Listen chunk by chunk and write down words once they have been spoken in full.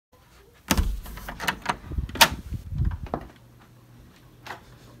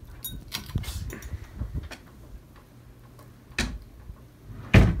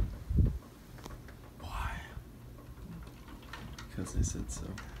so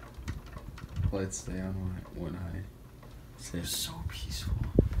lights stay on when I sit. It's so peaceful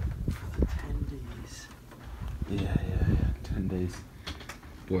for the 10 days. Yeah, 10 days.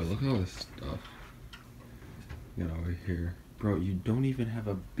 Boy, look at all this stuff. You got over here. Bro, you don't even have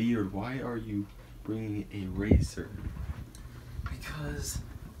a beard. Why are you bringing a razor? Because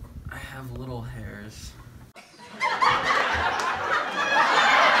I have little hairs.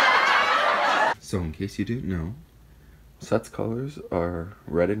 So in case you didn't know, Seth's colors are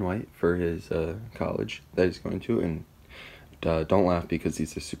red and white for his college that he's going to, and don't laugh because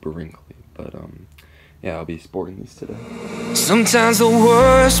these are super wrinkly, but yeah, I'll be sporting these today. Sometimes the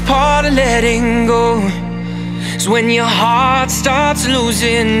worst part of letting go is when your heart starts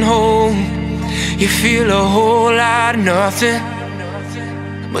losing hope. You feel a whole lot of nothing,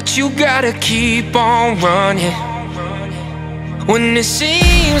 but you gotta keep on running. When it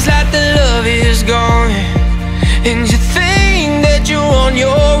seems like the love is gone and you think that you're on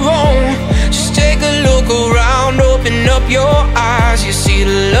your own, just take a look around, open up your eyes. You see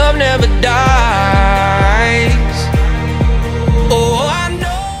the love never dies. Oh, I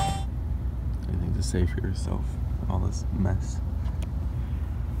know. Anything to say for yourself, all this mess?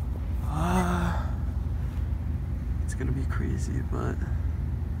 It's gonna be crazy, but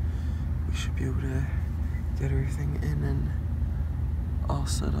we should be able to get everything in and all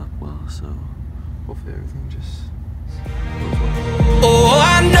set up well, so hopefully everything just goes well. Oh,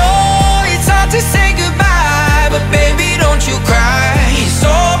 I know it's hard to say goodbye, but baby, don't you cry. It's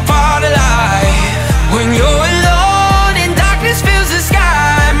all part of life. When you're alone and darkness fills the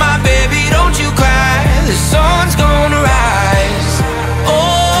sky, my baby, don't you cry. The sun's gonna rise. Oh,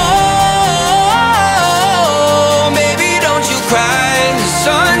 baby, don't you cry. The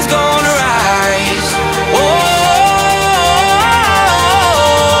sun's gonna rise. Oh,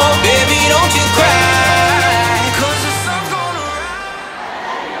 baby, don't you cry, 'cause the sun's gonna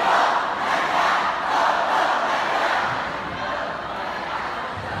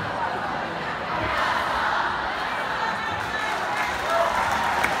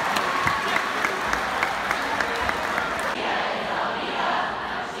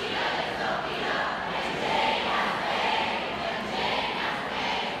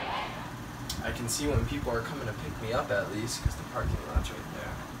I can see when people are coming to pick me up at least, because the parking lot's right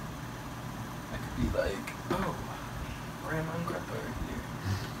there. I could be like, oh, Grandma and Grandpa are here.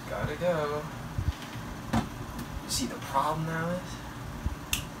 Gotta go. See, the problem now is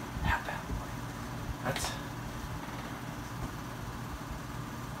that bad boy. That's.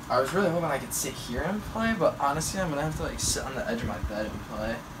 I was really hoping I could sit here and play, but honestly, I'm gonna have to like sit on the edge of my bed and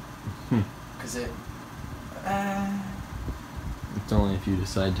play. Cause it. It's only if you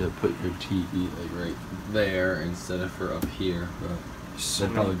decide to put your TV like right there instead of for up here, but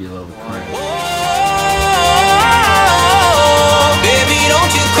that'd probably be a little cramped. Oh, baby,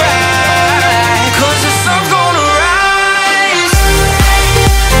 don't you cry, 'cause the sun's gonna rise.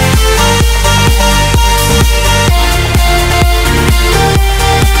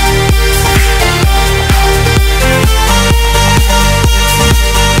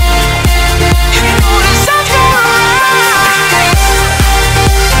 You know the sun's gonna rise.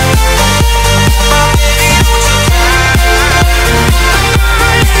 My baby, don't you cry.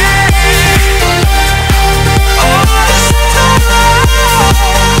 Oh, the sun's gonna rise.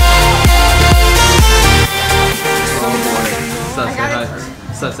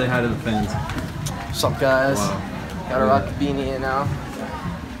 Seth, say hi to the fans. What's up, guys? Wow. Gotta rock the beanie now.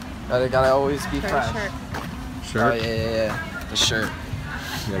 Gotta always be fresh. Shirt? Oh yeah. The shirt.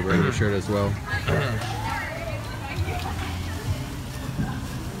 You gotta wear your shirt as well.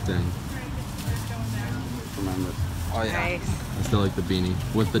 Dang. Remember. Oh yeah. Nice. I still like the beanie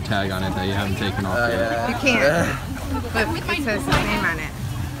with the tag on it that you haven't taken off yet. Yeah. You can't. But it says his name on it.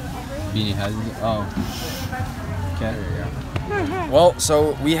 Beanie has oh. Okay. Well,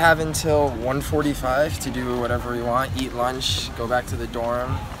 so we have until 1:45 to do whatever we want, eat lunch, go back to the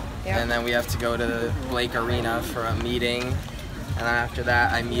dorm, Yep. and then we have to go to the Blake Arena for a meeting. And then after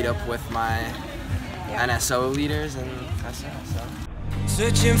that, I meet up with my NSO leaders, and that's it. So.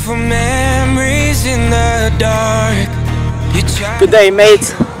 Searching for memories in the dark. Good day,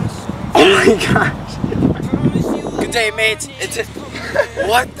 mates. Oh my gosh. Good day, mates. It's just,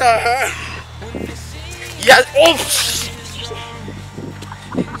 what the heck? Yes. Oh.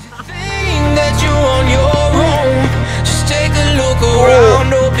 That you're on your own. Just take a look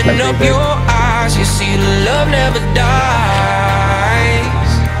around, open up your eyes. You see the love never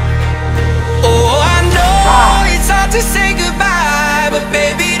dies. Oh, I know it's hard to say goodbye, but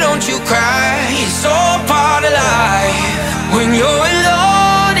baby, don't you cry. It's all part of life. When you're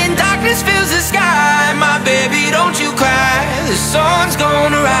alone and darkness fills the sky, my baby, don't you cry. The sun's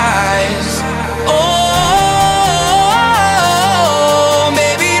gonna rise. Oh,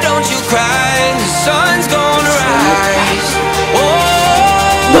 baby, don't you cry. The sun's gonna rise.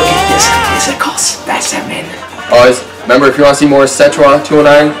 Oh, Look at this physical specimen. Always remember, if you want to see more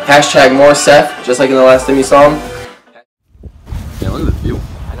Setra209, hashtag more Seth, just like in the last time you saw him. Yeah, look at the view.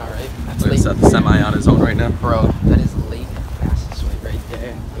 I know, right? That's Look at Lake. Seth, the semi on his own right now. Bro, that is Lake Massasoit right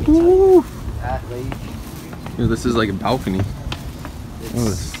there. Let me tell you, that lake. Dude, this is like a balcony.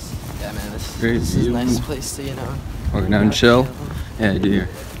 It's, yeah, man, this Great is a view. nice place to, Walk down and chill. Yeah, do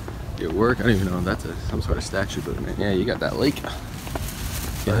your work. I don't even know if that's some sort of statue, but man, yeah, you got that lake.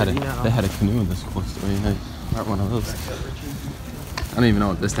 They had a canoe in this cool story. I got one of those. I don't even know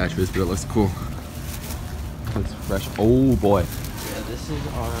what this statue is, but it looks cool. It's fresh. Oh boy. Yeah, this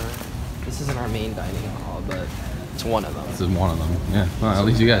isn't our main dining hall, but it's one of them. This is one of them. Yeah. Well, at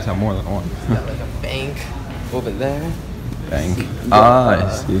least you guys have more than one. We got like a bank over there. Bank. Ah, I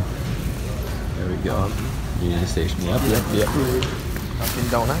see. There we go. Union Station. Yep. Dunkin'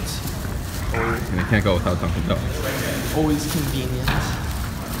 Donuts. And you can't go without Dunkin' Donuts. Always convenient.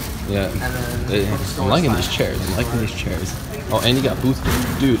 Yeah. And then I'm liking these chairs. Oh, and you got booth,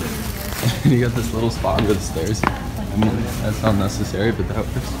 dude. You got this little spot under the stairs. I mean, that's unnecessary, but that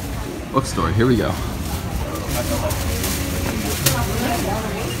works. Bookstore. Here we go.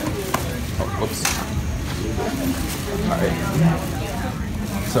 Oh, whoops. Alright.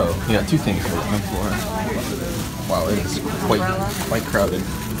 So, you got two things we're looking for. Wow, it is quite crowded.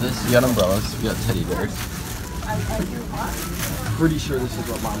 You got umbrellas, you got teddy bears. Pretty sure this is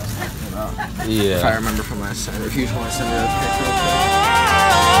what Mom was talking about. Yeah. If I remember from last time. If you just want to send me a picture real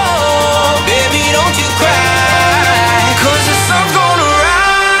quick.